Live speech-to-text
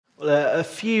A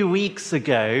few weeks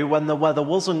ago, when the weather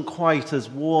wasn't quite as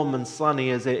warm and sunny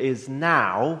as it is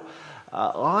now,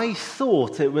 I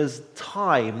thought it was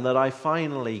time that I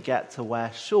finally get to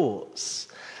wear shorts.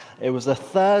 It was a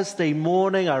Thursday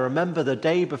morning. I remember the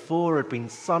day before had been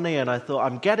sunny, and I thought,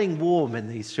 I'm getting warm in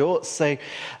these shorts, so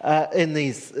in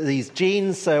these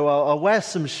jeans, so I'll wear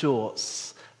some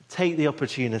shorts, take the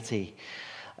opportunity.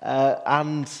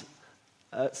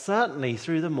 Certainly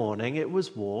through the morning it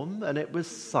was warm and it was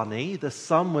sunny. The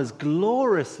sun was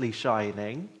gloriously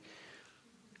shining.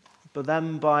 But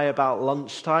then by about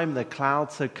lunchtime the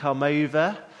clouds had come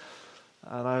over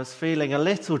and I was feeling a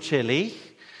little chilly,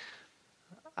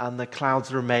 and the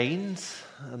clouds remained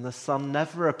and the sun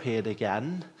never appeared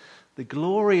again. The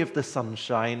glory of the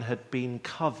sunshine had been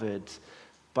covered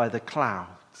by the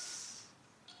clouds.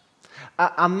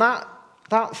 And that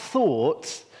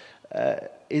thought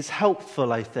is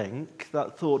helpful, I think.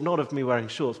 That thought, not of me wearing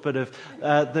shorts, but of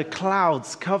the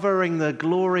clouds covering the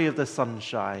glory of the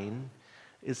sunshine,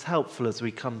 is helpful as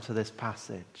we come to this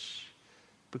passage.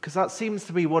 Because that seems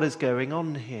to be what is going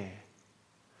on here.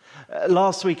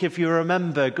 Last week, if you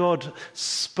remember, God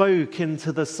spoke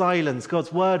into the silence.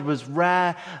 God's word was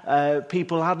rare.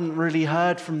 People hadn't really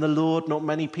heard from the Lord. Not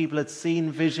many people had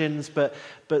seen visions, but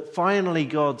finally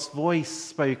God's voice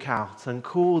spoke out and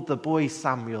called the boy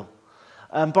Samuel.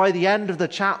 And by the end of the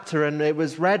chapter, and it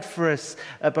was read for us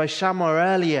by Shammar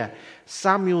earlier,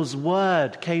 Samuel's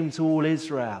word came to all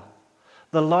Israel.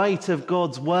 The light of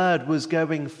God's word was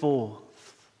going forth.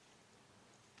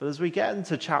 But as we get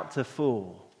into chapter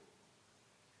 4,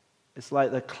 it's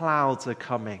like the clouds are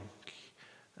coming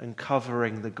and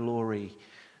covering the glory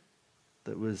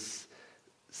that was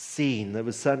seen, that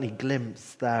was certainly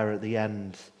glimpsed there at the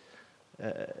end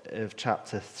of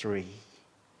chapter 3.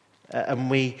 And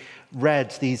we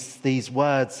read these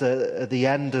words at the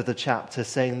end of the chapter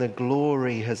saying the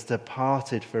glory has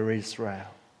departed for Israel,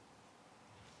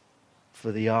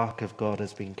 for the ark of God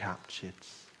has been captured.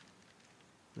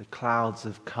 The clouds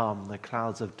have come, the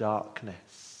clouds of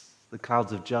darkness, the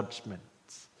clouds of judgment.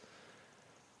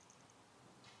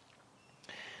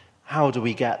 How do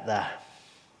we get there?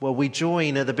 Well, we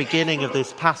join at the beginning of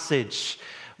this passage.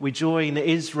 We join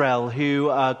Israel, who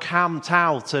are camped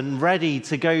out and ready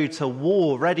to go to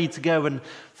war, ready to go and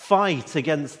fight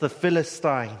against the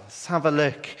Philistines. Have a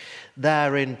look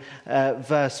there in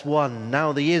verse 1.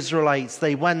 Now the Israelites,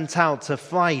 they went out to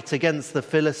fight against the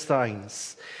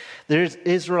Philistines. The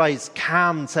Israelites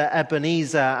camped at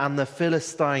Ebenezer and the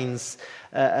Philistines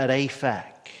at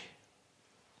Aphek.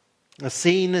 A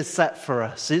scene is set for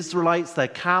us. Israelites, they're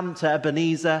camped at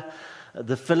Ebenezer.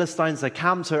 The Philistines, they're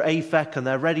camped at Aphek, and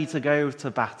they're ready to go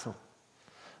to battle.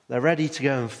 They're ready to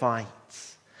go and fight.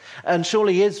 And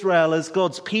surely Israel, as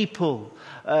God's people,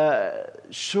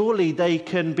 surely they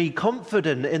can be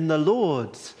confident in the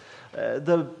Lord.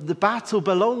 The battle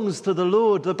belongs to the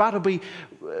Lord. The battle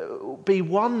be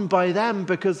won by them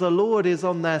because the Lord is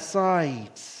on their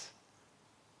side.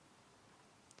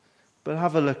 But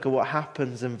have a look at what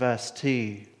happens in verse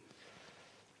 2.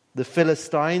 The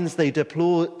Philistines, they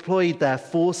deployed their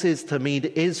forces to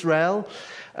meet Israel.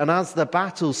 And as the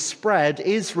battle spread,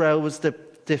 Israel was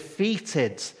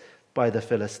defeated by the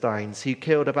Philistines, who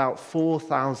killed about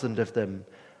 4,000 of them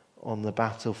on the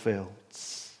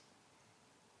battlefields.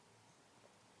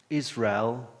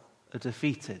 Israel are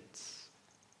defeated.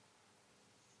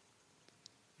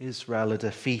 Israel are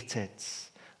defeated.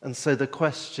 And so the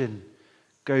question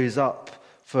goes up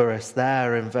for us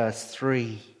there in verse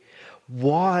 3.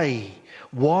 Why?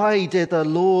 Why did the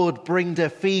Lord bring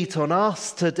defeat on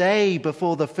us today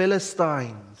before the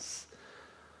Philistines?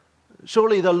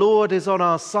 Surely the Lord is on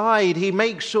our side. He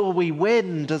makes sure we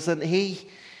win, doesn't he?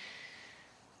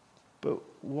 But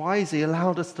why has he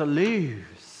allowed us to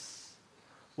lose?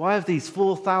 Why have these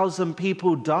 4,000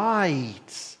 people died?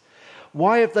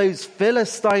 Why have those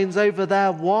Philistines over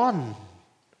there won?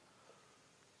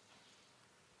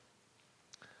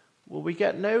 Well, we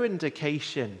get no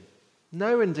indication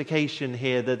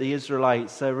here that the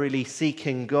Israelites are really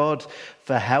seeking God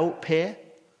for help here.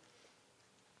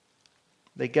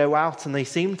 They go out and they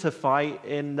seem to fight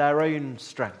in their own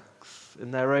strength,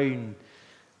 in their own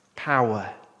power.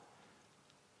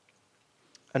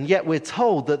 And yet we're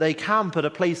told that they camp at a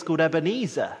place called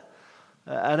Ebenezer.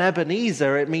 And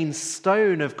Ebenezer, it means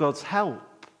stone of God's help.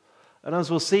 And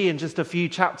as we'll see in just a few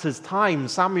chapters' time,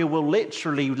 Samuel will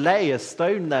literally lay a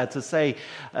stone there to say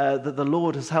that the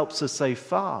Lord has helped us so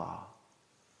far.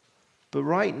 But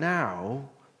right now,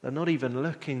 they're not even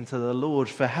looking to the Lord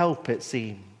for help, it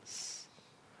seems.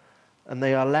 And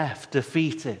they are left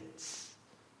defeated.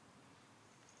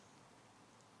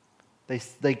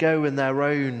 They go in their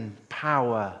own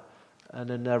power and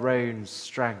in their own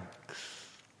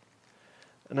strength.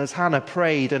 And as Hannah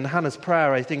prayed, and Hannah's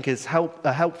prayer, I think, is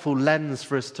a helpful lens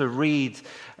for us to read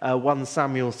 1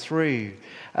 Samuel through.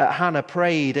 Hannah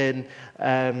prayed at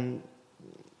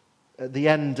the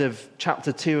end of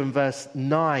chapter 2 and verse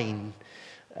 9,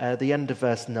 the end of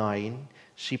verse 9,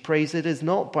 she prays, "It is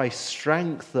not by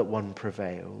strength that one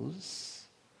prevails."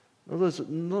 In other words,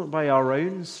 not by our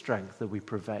own strength that we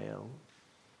prevail.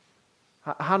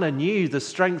 Hannah knew the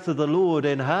strength of the Lord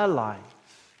in her life,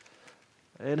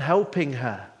 in helping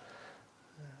her.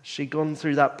 She'd gone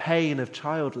through that pain of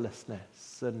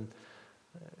childlessness and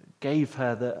gave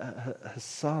her her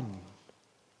son.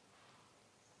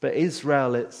 But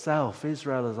Israel itself,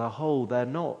 Israel as a whole, they're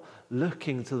not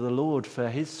looking to the Lord for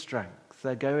his strength.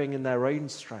 They're going in their own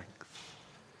strength.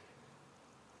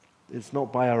 It's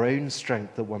not by our own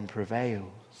strength that one prevails.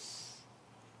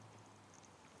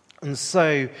 And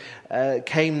so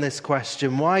came this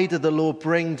question: why did the Lord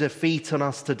bring defeat on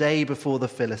us today before the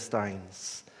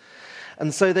Philistines?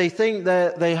 And so they think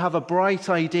that they have a bright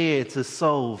idea to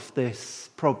solve this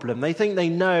problem. They think they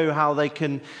know how they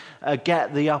can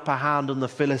get the upper hand on the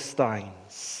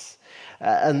Philistines.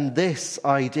 And this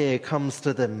idea comes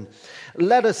to them: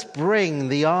 let us bring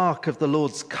the ark of the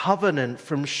Lord's covenant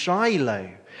from Shiloh,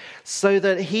 so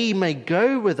that he may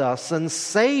go with us and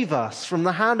save us from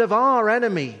the hand of our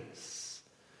enemies.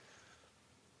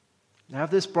 They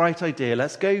have this bright idea: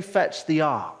 let's go fetch the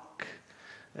ark.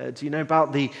 Do you know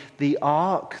about the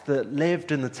ark that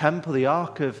lived in the temple, the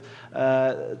ark of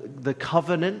the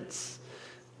covenant?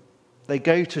 They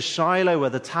go to Shiloh, where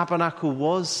the tabernacle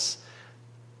was,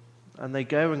 and they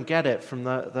go and get it from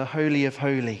the Holy of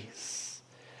Holies,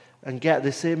 and get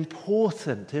this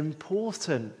important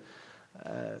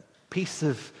piece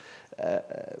of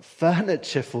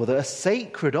furniture for them, a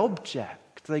sacred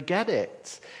object. They get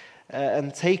it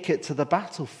and take it to the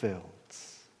battlefield.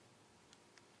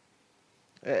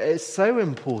 It's so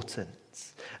important.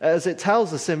 As it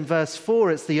tells us in verse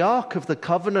 4, it's the ark of the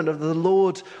covenant of the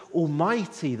Lord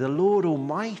Almighty,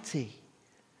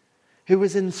 who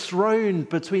is enthroned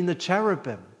between the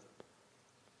cherubim.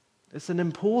 It's an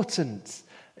important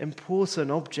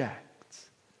object,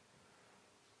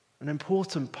 an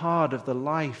important part of the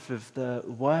life of the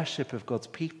worship of God's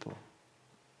people.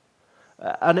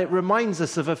 And it reminds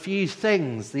us of a few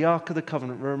things. The Ark of the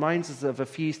Covenant reminds us of a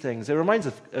few things. It reminds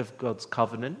us of God's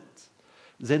covenant.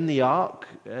 In the Ark,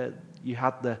 you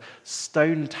had the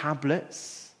stone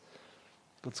tablets,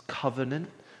 God's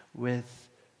covenant with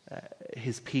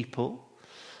his people.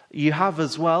 You have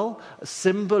as well a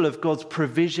symbol of God's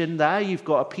provision there. You've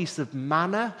got a piece of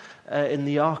manna in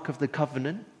the Ark of the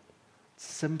Covenant. It's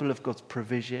a symbol of God's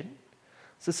provision.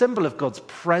 It's a symbol of God's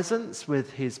presence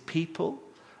with his people.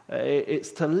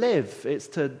 It's to live, it's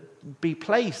to be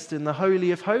placed in the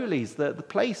Holy of Holies, the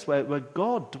place where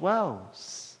God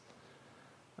dwells.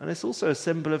 And it's also a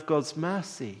symbol of God's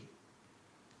mercy.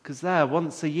 Because there,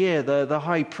 once a year, the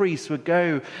high priest would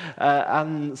go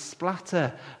and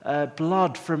splatter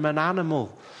blood from an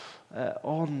animal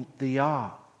on the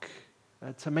ark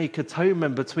to make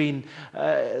atonement between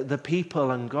the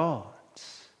people and God.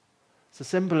 It's a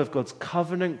symbol of God's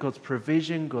covenant, God's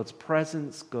provision, God's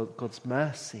presence, God's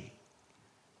mercy.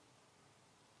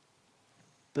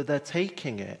 But they're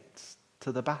taking it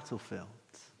to the battlefield.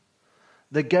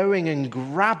 They're going and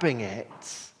grabbing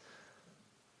it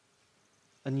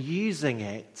and using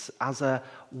it as a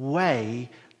way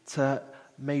to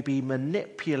maybe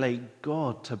manipulate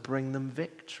God to bring them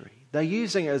victory. They're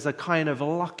using it as a kind of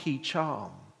lucky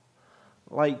charm,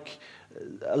 like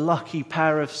a lucky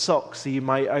pair of socks that you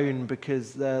might own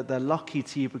because they're lucky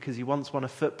to you because you once won a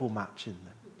football match in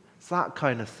them. It's that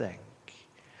kind of thing.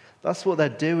 That's what they're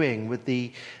doing with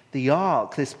the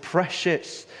ark, this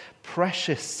precious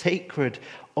sacred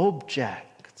object.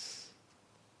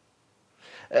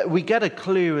 We get a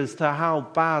clue as to how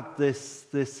bad this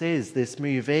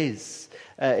move is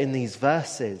in these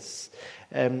verses.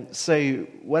 So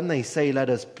when they say, let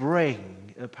us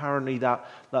bring, apparently that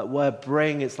word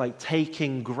bring, it's like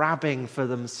taking, grabbing for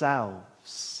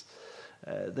themselves.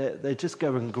 They just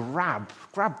go and grab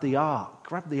the ark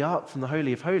from the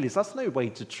Holy of Holies. That's no way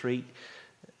to treat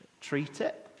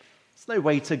it. It's no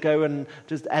way to go and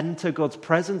just enter God's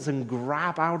presence and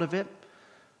grab out of it.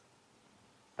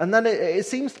 And then it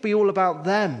seems to be all about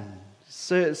them.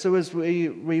 So as we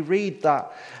read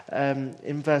that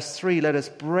in verse 3, let us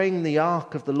bring the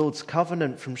ark of the Lord's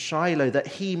covenant from Shiloh, that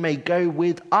he may go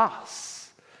with us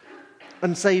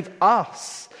and save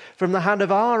us from the hand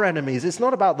of our enemies. It's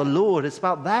not about the Lord, it's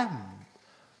about them.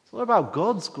 It's not about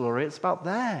God's glory, it's about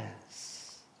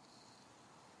theirs.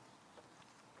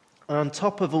 And on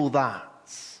top of all that,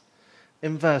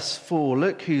 In verse 4,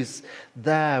 look who's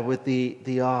there with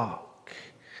the ark.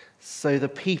 So the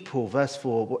people, verse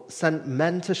 4, sent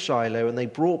men to Shiloh, and they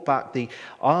brought back the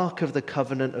ark of the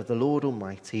covenant of the Lord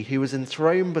Almighty, who was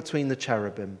enthroned between the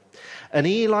cherubim. And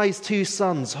Eli's 2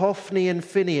 sons, Hophni and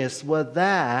Phinehas, were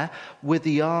there with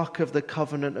the ark of the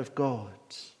covenant of God.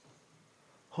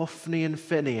 Hophni and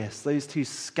Phinehas, those 2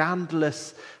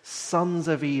 scandalous sons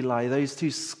of Eli, those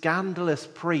 2 scandalous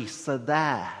priests are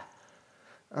there.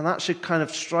 And that should kind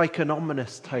of strike an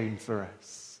ominous tone for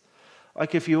us.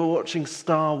 Like if you were watching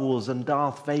Star Wars and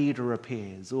Darth Vader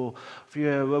appears, or if you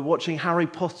were watching Harry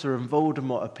Potter and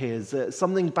Voldemort appears,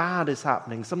 something bad is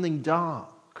happening, something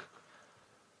dark.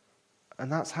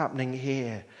 And that's happening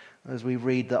here as we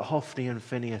read that Hophni and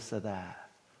Phinehas are there.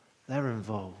 They're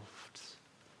involved.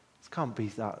 This can't be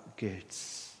that good.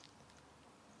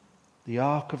 The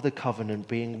Ark of the Covenant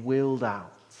being wheeled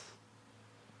out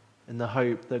in the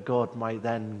hope that God might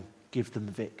then give them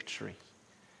victory.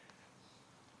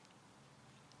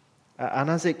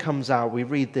 And as it comes out, we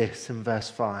read this in verse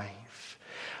 5.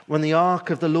 When the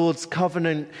ark of the Lord's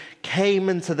covenant came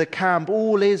into the camp,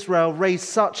 all Israel raised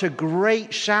such a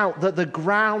great shout that the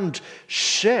ground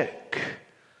shook.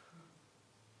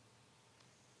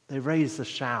 They raised a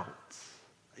shout.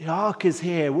 The ark is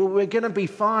here. We're going to be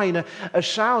fine. A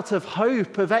shout of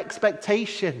hope, of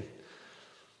expectation.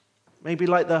 Maybe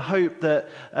like the hope that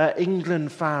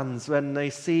England fans, when they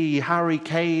see Harry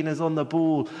Kane is on the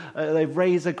ball, they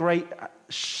raise a great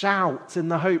shout in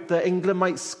the hope that England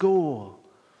might score.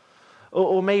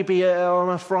 Or maybe on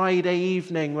a Friday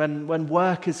evening when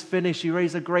work is finished, you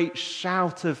raise a great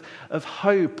shout of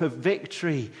hope, of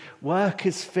victory. Work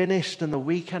is finished and the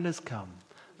weekend has come,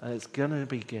 and it's going to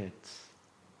be good.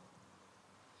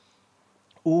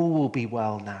 All will be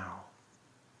well now.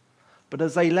 But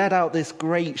as they let out this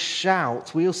great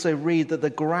shout, we also read that the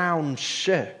ground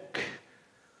shook.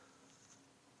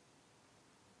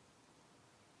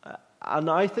 And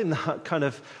I think that kind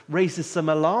of raises some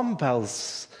alarm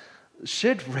bells,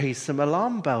 should raise some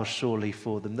alarm bells surely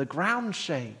for them. The ground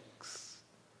shakes.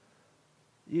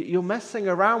 You're messing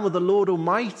around with the Lord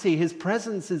Almighty. His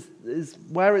presence is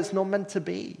where it's not meant to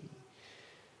be.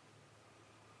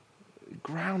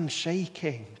 Ground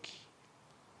shaking.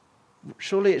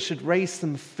 Surely it should raise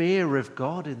some fear of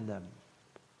God in them.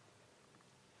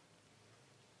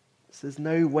 So there's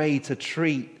no way to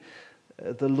treat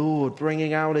the Lord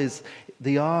bringing out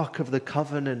the Ark of the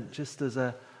Covenant just as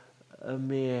a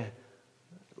mere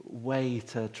way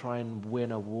to try and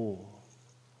win a war,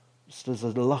 just as a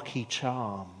lucky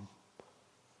charm.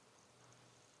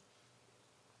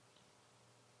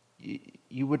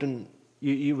 You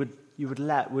would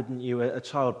let, wouldn't you, a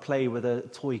child play with a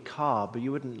toy car, but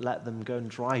you wouldn't let them go and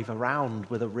drive around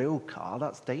with a real car.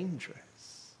 That's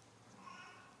dangerous.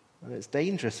 And it's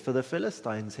dangerous for the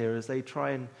Philistines here as they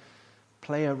try and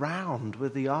play around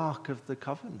with the Ark of the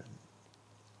Covenant.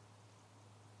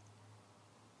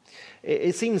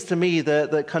 It seems to me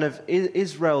that kind of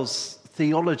Israel's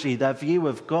theology, their view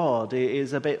of God,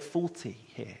 is a bit faulty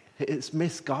here. It's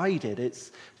misguided.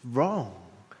 It's wrong.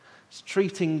 It's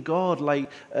treating God like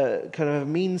kind of a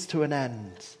means to an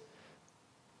end.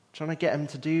 Trying to get him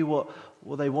to do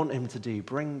what they want him to do.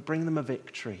 Bring them a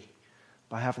victory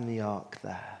by having the ark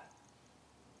there.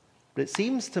 But it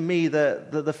seems to me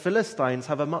that the Philistines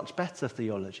have a much better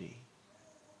theology.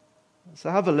 So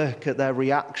have a look at their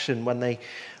reaction when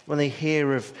they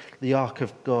hear of the ark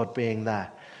of God being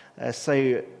there.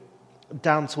 So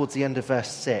down towards the end of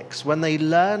verse 6, when they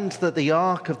learned that the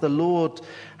ark of the Lord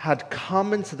had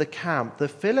come into the camp, the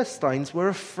Philistines were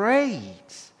afraid.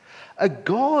 A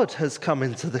god has come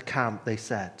into the camp, they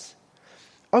said.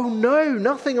 Oh no,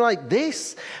 nothing like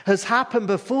this has happened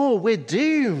before. We're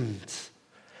doomed.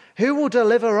 Who will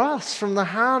deliver us from the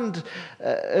hand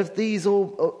of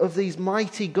these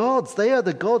mighty gods? They are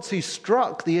the gods who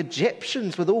struck the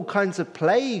Egyptians with all kinds of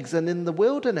plagues and in the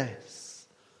wilderness.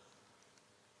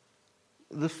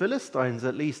 The Philistines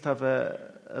at least have a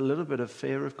little bit of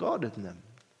fear of God in them.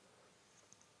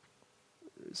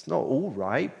 It's not all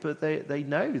right, but they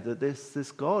know that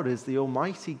this God is the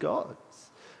Almighty God.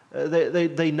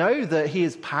 They know that he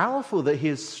is powerful, that he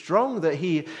is strong, that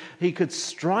he could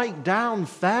strike down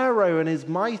Pharaoh and his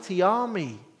mighty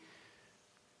army.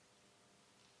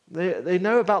 They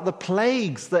know about the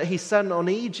plagues that he sent on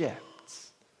Egypt.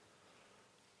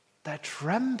 They're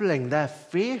trembling, they're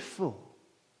fearful.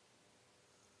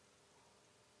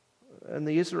 And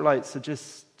the Israelites are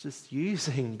just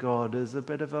using God as a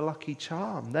bit of a lucky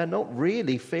charm. They're not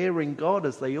really fearing God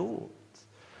as they ought.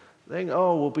 They think,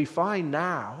 oh, we'll be fine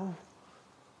now.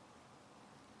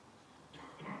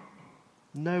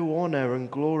 No honor and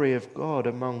glory of God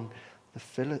among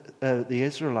the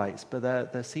Israelites, but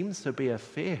there seems to be a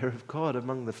fear of God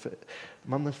among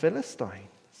the Philistines.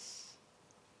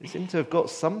 They seem to have got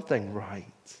something right.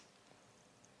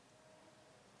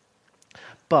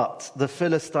 But the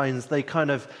Philistines, they kind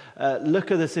of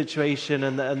look at the situation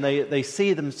and they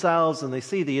see themselves and they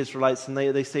see the Israelites and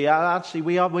they say, actually,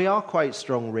 we are quite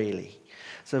strong, really.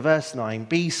 So verse 9,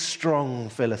 be strong,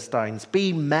 Philistines.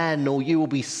 Be men, or you will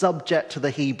be subject to the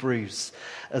Hebrews,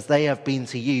 as they have been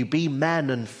to you. Be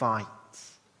men and fight.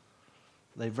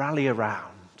 They rally around.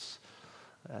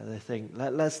 They think,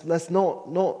 let's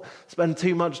not spend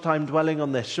too much time dwelling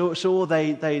on this. Sure,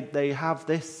 they have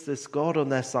this God on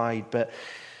their side, but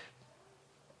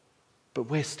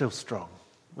we're still strong.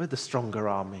 We're the stronger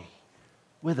army.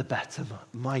 We're the better,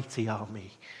 mighty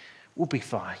army. We'll be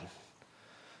fine.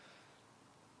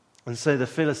 And so the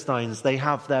Philistines, they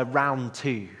have their round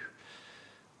two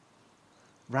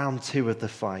of the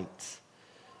fight.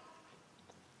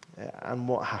 And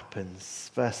what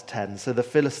happens? Verse 10, so the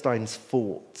Philistines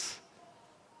fought,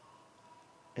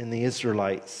 and the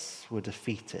Israelites were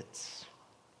defeated,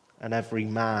 and every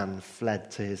man fled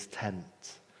to his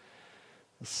tent.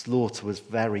 The slaughter was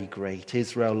very great.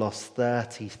 Israel lost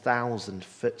 30,000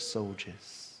 foot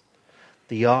soldiers.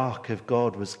 The ark of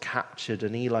God was captured,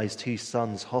 and Eli's two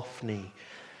sons, Hophni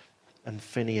and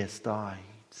Phinehas, died.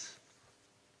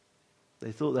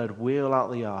 They thought they'd wheel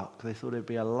out the ark. They thought it'd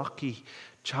be a lucky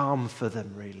charm for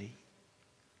them, really.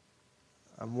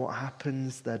 And what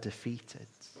happens? They're defeated.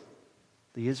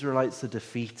 The Israelites are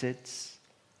defeated.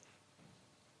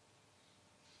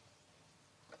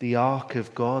 The ark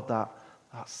of God,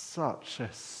 that's such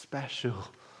a special,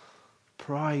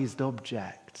 prized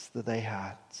object that they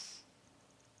had.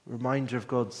 Reminder of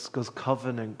God's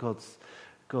covenant,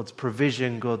 God's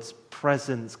provision, God's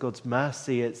presence, God's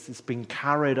mercy. It's been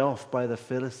carried off by the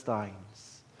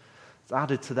Philistines. It's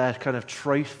added to their kind of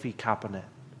trophy cabinet.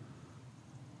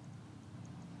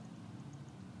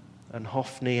 And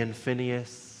Hophni and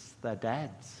Phinehas, they're dead.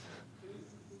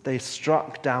 They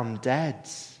struck down dead.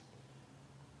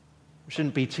 We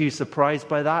shouldn't be too surprised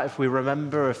by that if we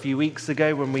remember a few weeks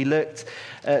ago when we looked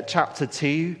at chapter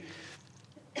 2.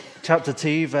 Chapter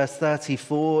 2, verse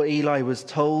 34, Eli was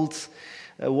told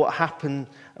what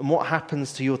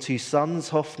happens to your two sons,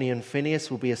 Hophni and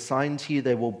Phinehas, will be assigned to you.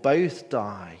 They will both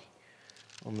die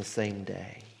on the same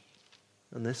day.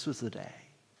 And this was the day.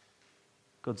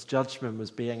 God's judgment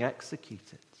was being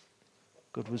executed.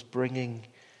 God was bringing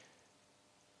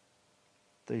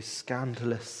those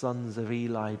scandalous sons of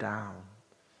Eli down.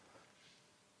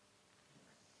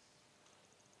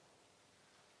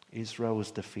 Israel was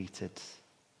defeated.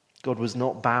 God was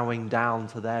not bowing down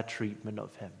to their treatment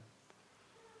of him.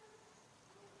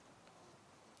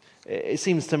 It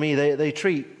seems to me they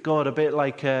treat God a bit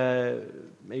like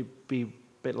maybe a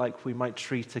bit like we might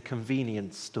treat a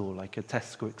convenience store, like a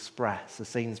Tesco Express, a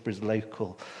Sainsbury's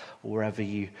Local, or wherever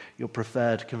your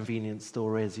preferred convenience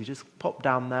store is. You just pop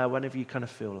down there whenever you kind of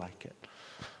feel like it.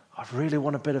 I really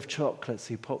want a bit of chocolate,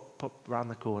 so you pop around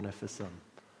the corner for some.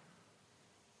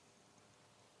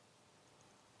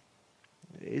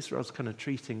 Israel's kind of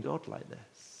treating God like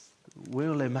this.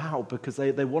 Wheel him out because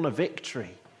they want a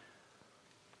victory.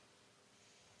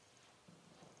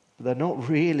 But they're not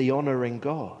really honoring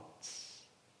God.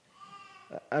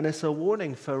 And it's a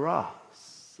warning for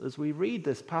us. As we read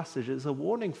this passage, it's a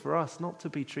warning for us not to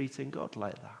be treating God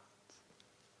like that.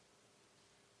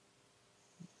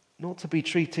 Not to be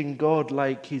treating God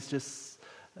like he's just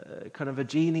kind of a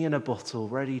genie in a bottle,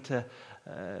 ready to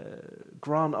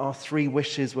grant our 3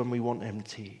 wishes when we want him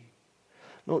to.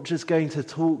 Not just going to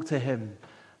talk to him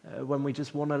when we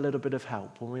just want a little bit of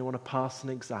help, when we want to pass an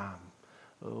exam,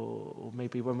 or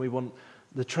maybe when we want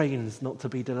the trains not to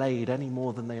be delayed any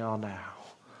more than they are now.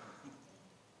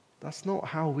 That's not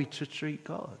how we should treat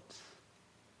God.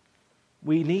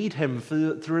 We need him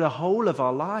through the whole of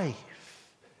our life.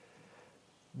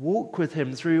 Walk with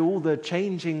him through all the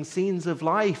changing scenes of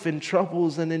life, in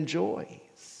troubles and in joys.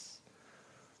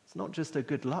 It's not just a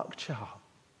good luck charm.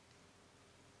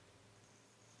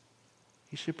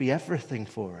 He should be everything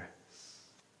for us.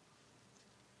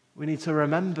 We need to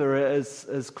remember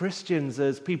as Christians,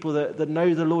 as people that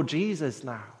know the Lord Jesus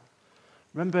now.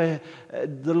 Remember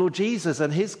the Lord Jesus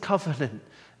and his covenant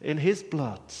in his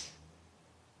blood.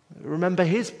 Remember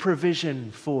his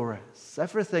provision for us,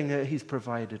 everything that he's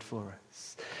provided for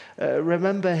us.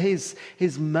 Remember his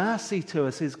mercy to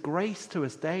us, his grace to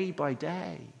us day by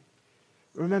day.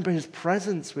 Remember his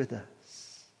presence with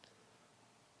us.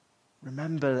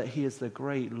 Remember that he is the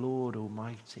great Lord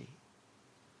Almighty.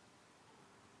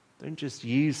 Don't just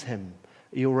use him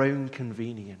at your own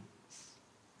convenience.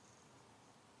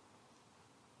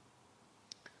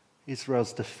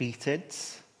 Israel's defeated.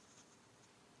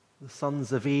 The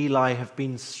sons of Eli have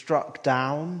been struck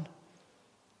down.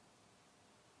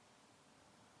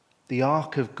 The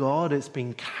ark of God, it's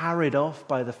been carried off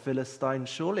by the Philistines.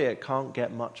 Surely it can't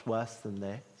get much worse than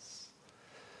this.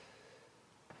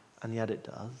 And yet it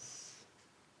does.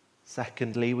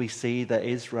 Secondly, we see that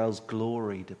Israel's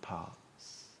glory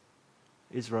departs.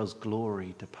 Israel's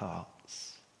glory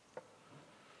departs.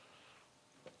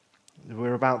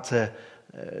 We're about to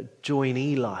join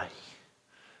Eli,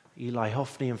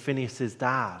 Hophni and Phinehas'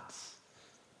 dads.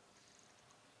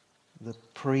 The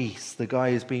priest, the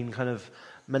guy who's been kind of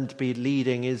meant to be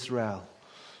leading Israel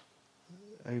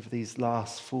over these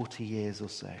last 40 years or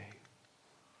so.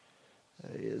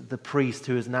 The priest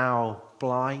who is now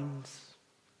blind.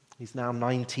 He's now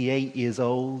 98 years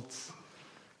old.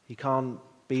 He can't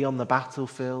be on the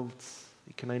battlefield.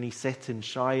 He can only sit in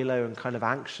Shiloh and kind of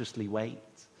anxiously wait.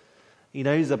 He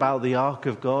knows about the ark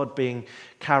of God being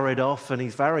carried off, and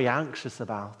he's very anxious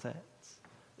about it.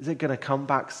 Is it going to come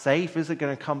back safe? Is it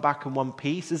going to come back in one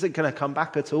piece? Is it going to come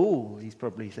back at all? He's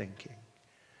probably thinking.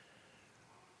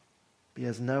 He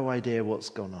has no idea what's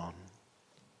gone on.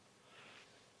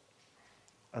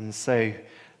 And so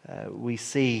we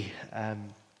see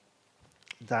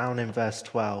down in verse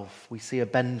 12, we see a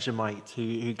Benjamite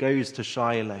who goes to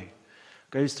Shiloh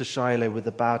with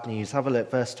the bad news. Have a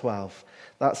look, verse 12.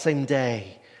 That same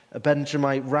day, a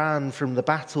Benjamite ran from the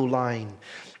battle line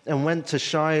and went to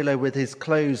Shiloh with his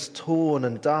clothes torn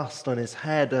and dust on his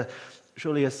head,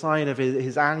 surely a sign of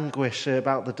his anguish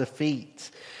about the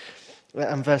defeat.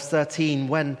 And verse 13,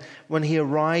 when he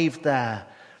arrived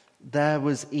there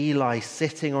was Eli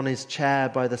sitting on his chair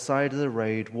by the side of the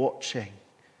road watching,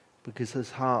 because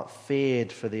his heart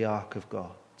feared for the ark of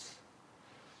God.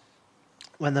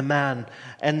 When the man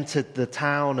entered the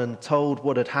town and told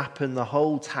what had happened, the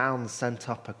whole town sent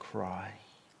up a cry.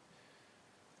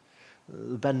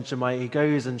 The Benjamite, he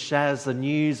goes and shares the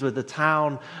news with the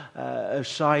town of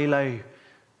Shiloh.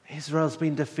 Israel's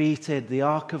been defeated. The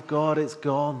ark of God, it's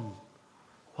gone.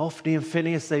 Hophni and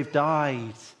Phinehas, they've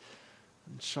died.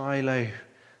 And Shiloh,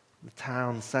 the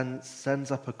town, sends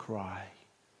up a cry.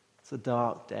 It's a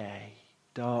dark day,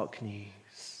 dark news.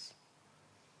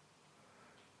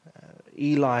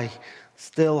 Eli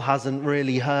still hasn't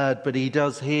really heard, but he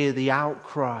does hear the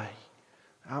outcry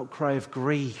of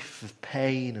grief, of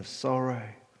pain, of sorrow.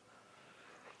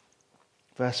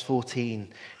 Verse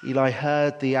 14, Eli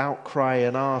heard the outcry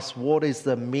and asked, "What is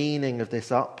the meaning of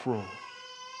this uproar?"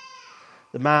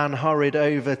 The man hurried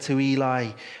over to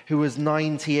Eli, who was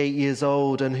 98 years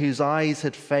old and whose eyes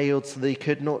had failed so that he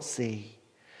could not see.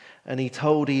 And he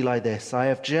told Eli this, "I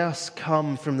have just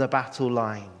come from the battle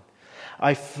line.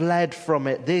 I fled from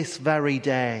it this very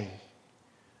day."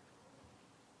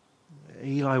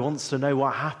 Eli wants to know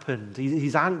what happened.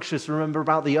 He's anxious, remember,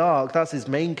 about the ark. That's his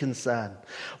main concern.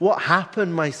 "What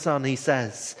happened, my son?" he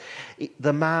says.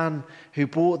 The man who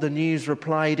brought the news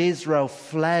replied, "Israel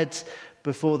fled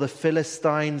before the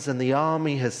Philistines, and the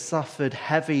army has suffered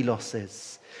heavy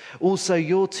losses. Also,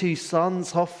 your two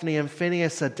sons, Hophni and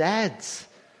Phinehas, are dead,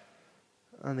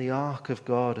 and the ark of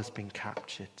God has been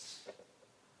captured."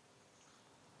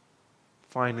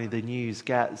 Finally, the news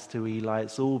gets to Eli.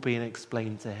 It's all being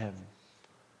explained to him.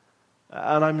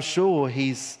 And I'm sure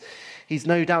he's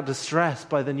no doubt distressed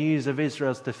by the news of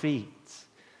Israel's defeat.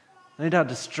 No doubt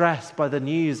distressed by the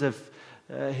news of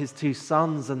his two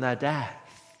sons and their death.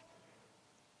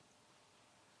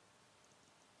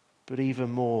 But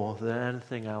even more than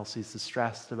anything else, he's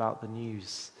distressed about the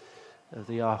news of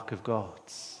the Ark of God,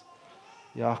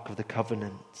 the Ark of the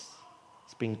Covenant.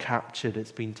 It's been captured,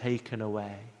 it's been taken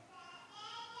away.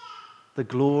 The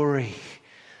glory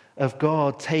of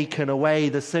God taken away,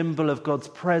 the symbol of God's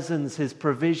presence, his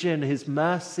provision, his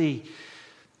mercy,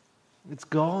 it's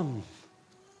gone.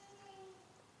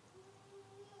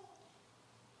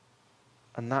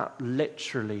 And that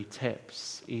literally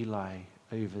tips Eli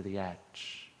over the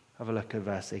edge. Have a look at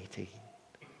verse 18.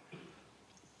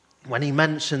 When he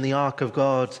mentioned the ark of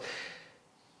God,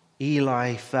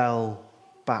 Eli fell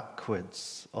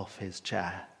backwards off his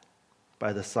chair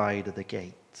by the side of the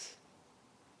gate.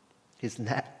 His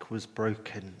neck was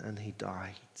broken and he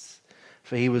died.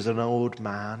 For he was an old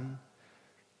man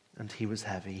and he was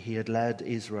heavy. He had led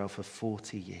Israel for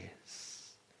 40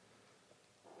 years.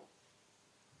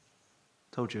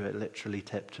 Told you it literally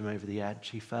tipped him over the edge.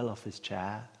 He fell off his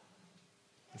chair.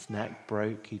 His neck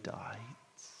broke. He died.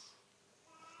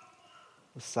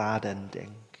 A sad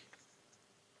ending.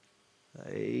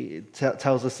 It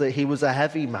tells us that he was a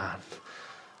heavy man.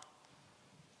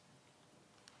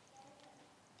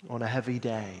 On a heavy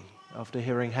day, after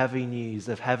hearing heavy news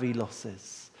of heavy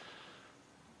losses,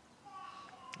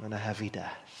 and a heavy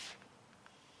death.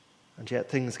 And yet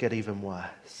things get even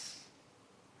worse.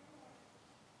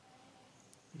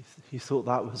 You thought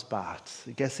that was bad.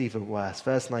 It gets even worse.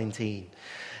 Verse 19.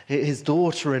 His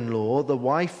daughter-in-law, the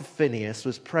wife of Phinehas,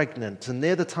 was pregnant, and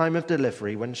near the time of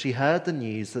delivery, when she heard the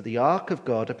news that the ark of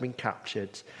God had been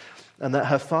captured and that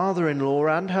her father-in-law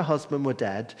and her husband were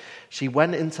dead, she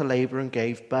went into labor and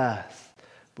gave birth,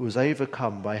 but was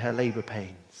overcome by her labor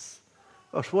pains.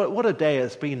 Gosh, what a day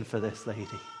it's been for this lady.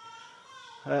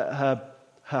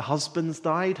 Her husband's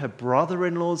died, her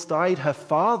brother-in-law's died, her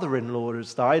father-in-law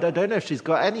has died. I don't know if she's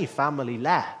got any family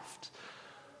left.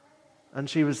 And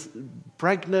she was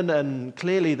pregnant, and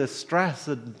clearly the stress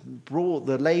had brought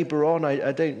the labor on.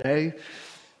 I don't know.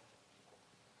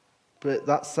 But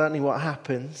that's certainly what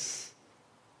happens.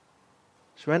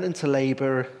 She went into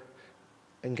labor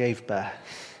and gave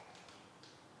birth.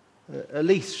 At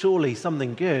least, surely,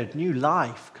 something good, new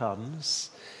life comes.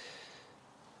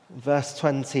 Verse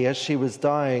 20, as she was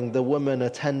dying, the woman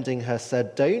attending her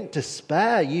said, "Don't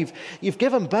despair, you've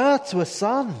given birth to a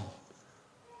son."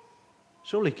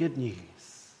 Surely good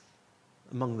news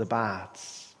among the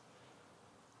bads.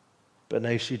 But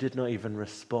no, she did not even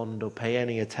respond or pay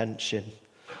any attention.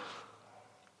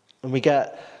 And we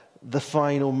get the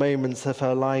final moments of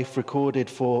her life recorded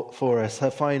for us,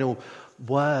 her final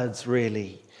words,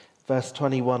 really. Verse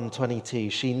 21-22,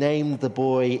 she named the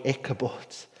boy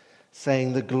Ichabod,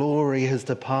 saying, "The glory has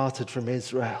departed from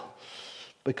Israel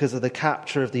because of the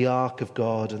capture of the ark of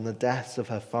God and the deaths of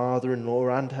her father-in-law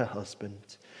and her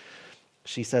husband."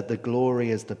 She said, "The glory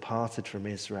has departed from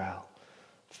Israel,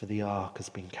 for the ark has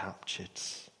been captured."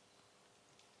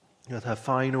 With her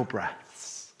final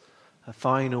breaths, her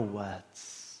final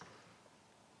words,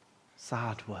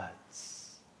 sad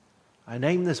words. I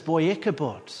named this boy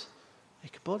Ichabod.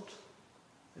 Ichabod?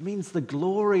 It means the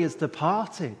glory has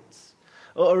departed.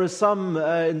 Or as some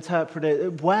interpret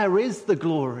it, where is the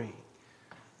glory?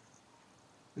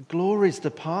 The glory's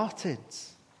departed.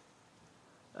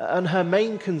 And her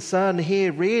main concern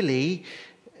here really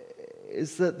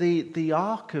is that the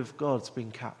ark of God's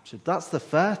been captured. That's the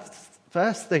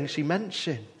first thing she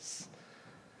mentions.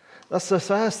 That's the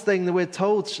first thing that we're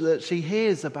told that she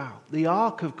hears about. The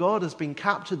ark of God has been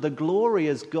captured. The glory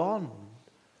is gone.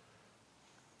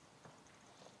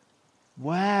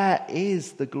 Where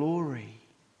is the glory?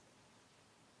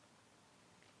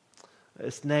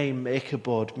 Its name,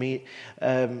 Ichabod,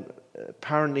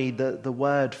 apparently the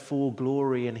word for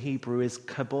glory in Hebrew is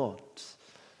kabod.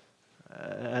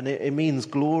 And it means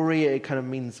glory, it kind of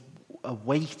means a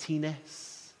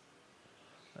weightiness.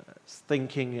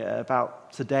 Thinking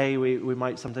about today, we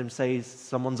might sometimes say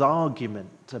someone's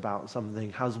argument about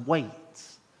something has weight.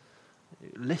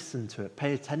 Listen to it,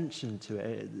 pay attention to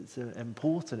it. It's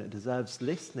important, it deserves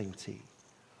listening to.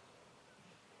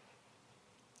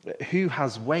 Who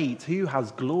has weight? Who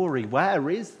has glory? Where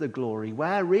is the glory?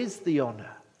 Where is the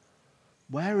honor?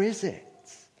 Where is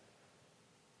it?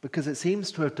 Because it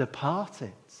seems to have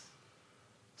departed.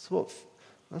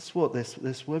 That's what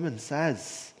this woman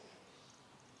says.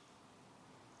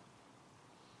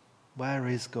 Where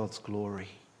is God's glory?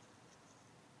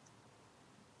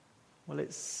 Well,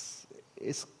 it's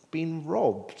been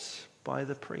robbed by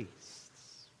the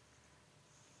priests.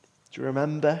 Do you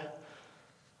remember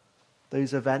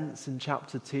those events in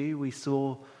chapter 2? We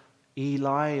saw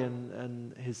Eli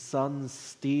and his sons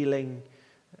stealing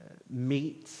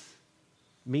meat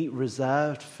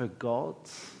reserved for God.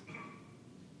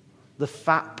 The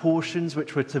fat portions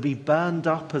which were to be burned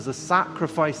up as a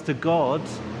sacrifice to God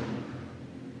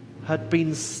had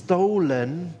been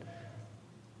stolen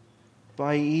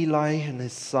by Eli and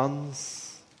his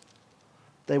sons.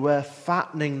 They were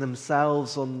fattening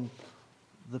themselves on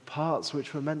the parts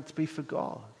which were meant to be for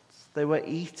God. They were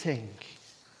eating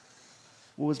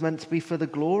what was meant to be for the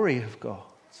glory of God.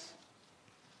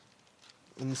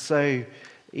 And so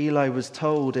Eli was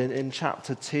told in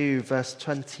chapter 2, verse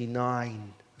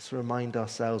 29, let's remind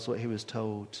ourselves what he was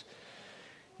told.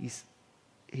 He's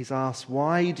asked,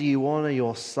 "Why do you honor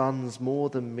your sons more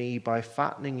than me by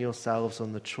fattening yourselves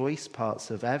on the choice parts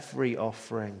of every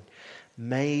offering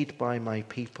made by my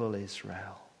people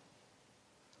Israel?"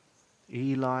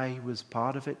 Eli was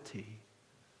part of it too,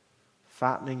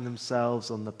 fattening themselves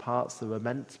on the parts that were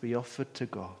meant to be offered to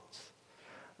God.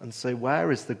 And so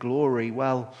where is the glory?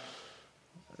 Well,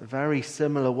 a very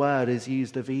similar word is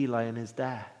used of Eli and his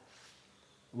death.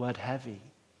 The word heavy.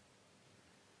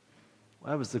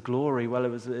 Where was the glory? Well, it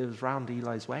was round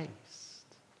Eli's waist.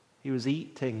 He was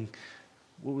eating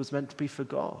what was meant to be for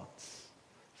God,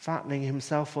 fattening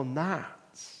himself on that.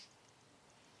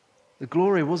 The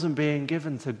glory wasn't being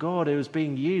given to God. It was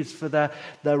being used for their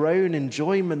own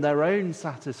enjoyment, their own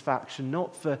satisfaction,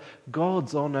 not for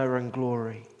God's honor and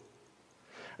glory.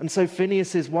 And so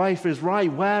Phinehas' wife is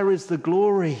right. Where is the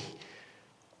glory?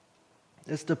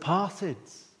 It's departed.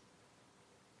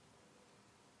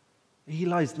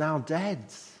 Eli's now dead.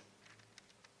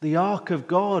 The ark of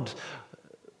God,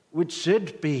 which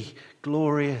should be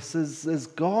glorious, is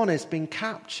gone. It's been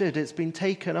captured. It's been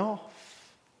taken off.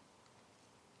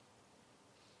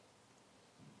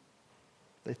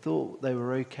 They thought they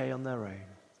were okay on their own.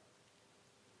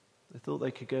 They thought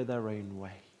they could go their own way.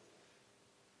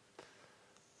 I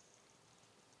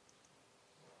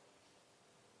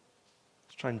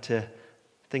was trying to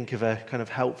think of a kind of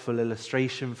helpful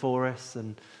illustration for us,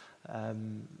 and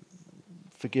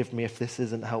forgive me if this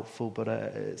isn't helpful, but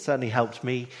it certainly helped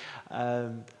me.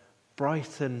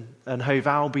 Brighton and Hove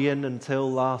Albion until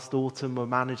last autumn were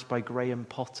managed by Graham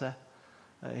Potter.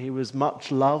 He was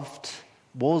much loved,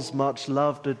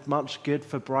 did much good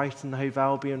for Brighton and Hove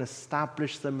Albion,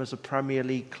 established them as a Premier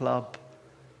League club,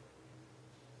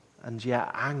 and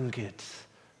yet angered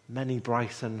many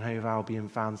Brighton and Hove Albion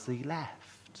fans that he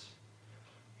left.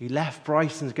 He left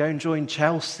Brighton to go and join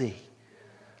Chelsea.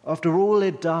 After all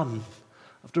he'd done,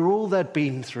 after all they'd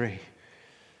been through,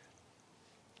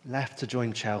 left to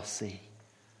join Chelsea.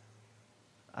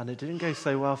 And it didn't go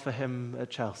so well for him at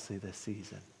Chelsea this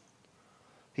season.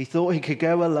 He thought he could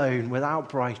go alone without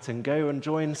Brighton, go and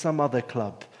join some other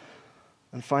club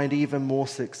and find even more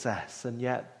success. And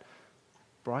yet,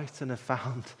 Brighton have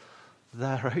found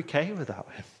they're okay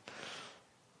without him.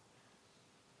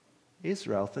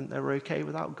 Israel think they're okay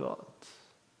without God.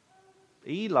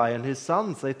 Eli and his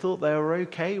sons, they thought they were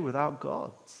okay without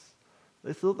God.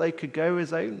 They thought they could go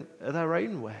their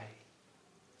own way.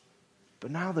 But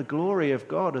now the glory of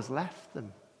God has left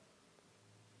them.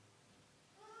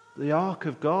 The ark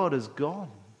of God is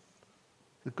gone.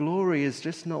 The glory is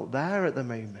just not there at the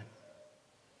moment.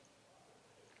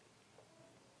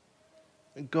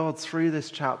 And God, through this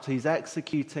chapter, he's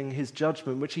executing his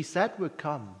judgment, which he said would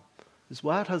come. His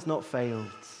word has not failed.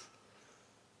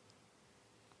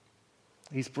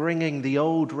 He's bringing the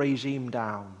old regime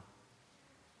down.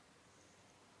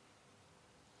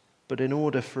 But in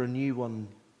order for a new one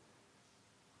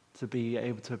to be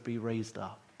able to be raised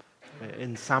up,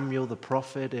 in Samuel the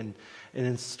prophet, in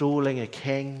installing a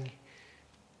king,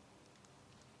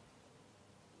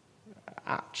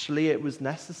 actually it was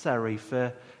necessary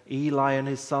for Eli and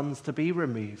his sons to be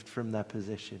removed from their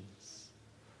positions.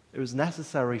 It was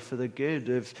necessary for the good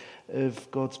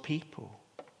of God's people.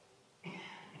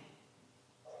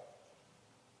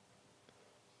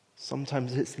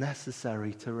 Sometimes it's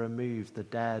necessary to remove the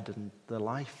dead and the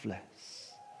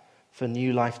lifeless for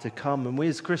new life to come. And we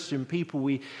as Christian people,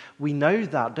 we know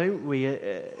that, don't we,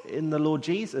 in the Lord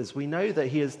Jesus? We know that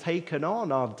he has taken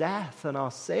on our death and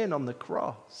our sin on the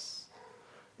cross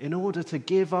in order to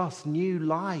give us new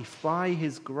life by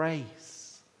his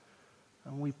grace.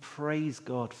 And we praise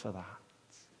God for that.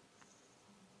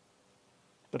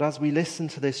 But as we listen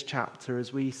to this chapter,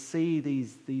 as we see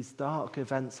these dark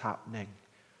events happening,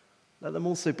 let them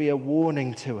also be a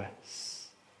warning to us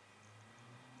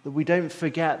that we don't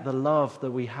forget the love that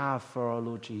we have for our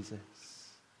Lord Jesus.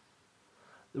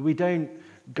 That we don't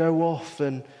go off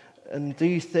and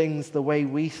do things the way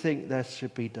we think they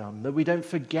should be done. That we don't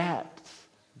forget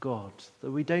God.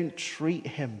 That we don't treat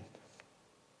him.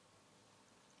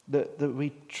 That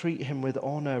we treat him with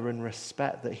honor and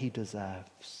respect that he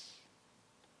deserves.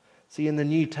 See, in the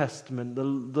New Testament,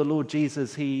 the Lord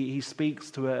Jesus, he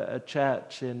speaks to a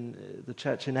church in the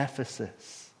church in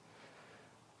Ephesus.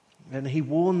 And he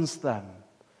warns them.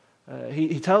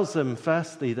 He tells them,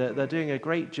 firstly, that they're doing a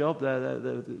great job.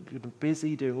 They're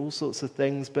busy doing all sorts of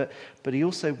things. But he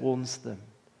also warns them.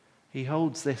 He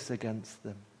holds this against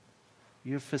them.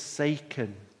 You have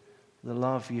forsaken the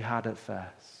love you had at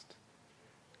first.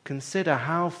 Consider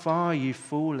how far you've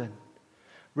fallen.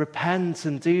 Repent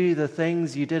and do the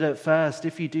things you did at first.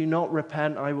 If you do not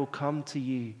repent, I will come to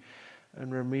you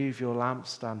and remove your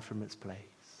lampstand from its place.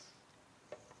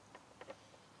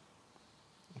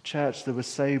 A church that was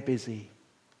so busy,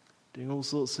 doing all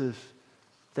sorts of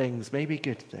things, maybe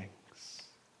good things,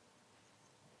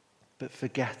 but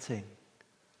forgetting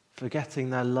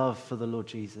their love for the Lord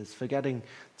Jesus, forgetting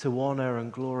to honor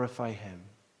and glorify him.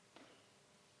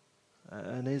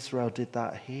 And Israel did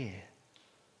that here.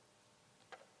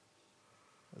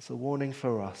 It's a warning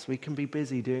for us. We can be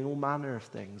busy doing all manner of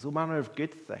things, all manner of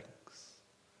good things.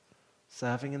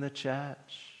 Serving in the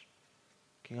church,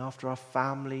 looking after our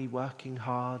family, working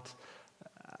hard.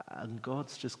 And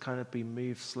God's just kind of been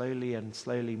moved slowly and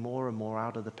slowly more and more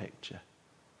out of the picture.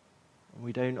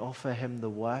 We don't offer him the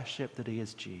worship that he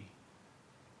is due.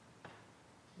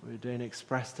 We don't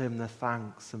express to him the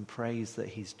thanks and praise that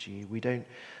he's due. We don't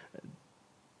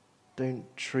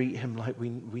treat him like we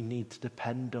need to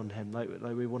depend on him, like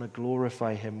we want to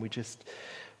glorify him. We just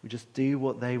do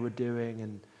what they were doing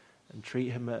and treat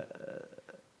him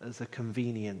as a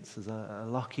convenience, as a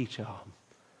lucky charm.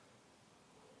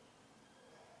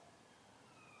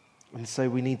 And so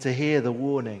we need to hear the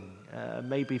warning.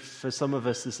 Maybe for some of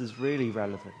us this is really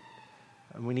relevant.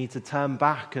 And we need to turn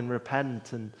back and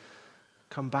repent and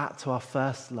come back to our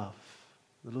first love.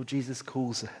 The Lord Jesus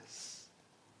calls us.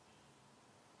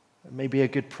 And maybe a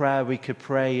good prayer we could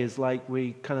pray is like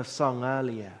we kind of sung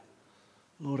earlier.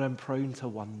 Lord, I'm prone to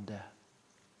wonder.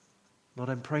 Lord,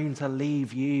 I'm prone to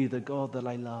leave you, the God that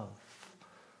I love.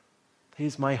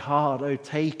 Here's my heart. Oh,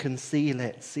 take and seal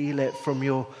it. Seal it from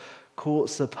your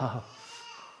courts above.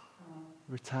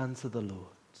 Return to the Lord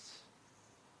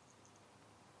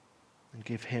and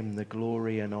give him the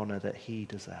glory and honor that he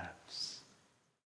deserves.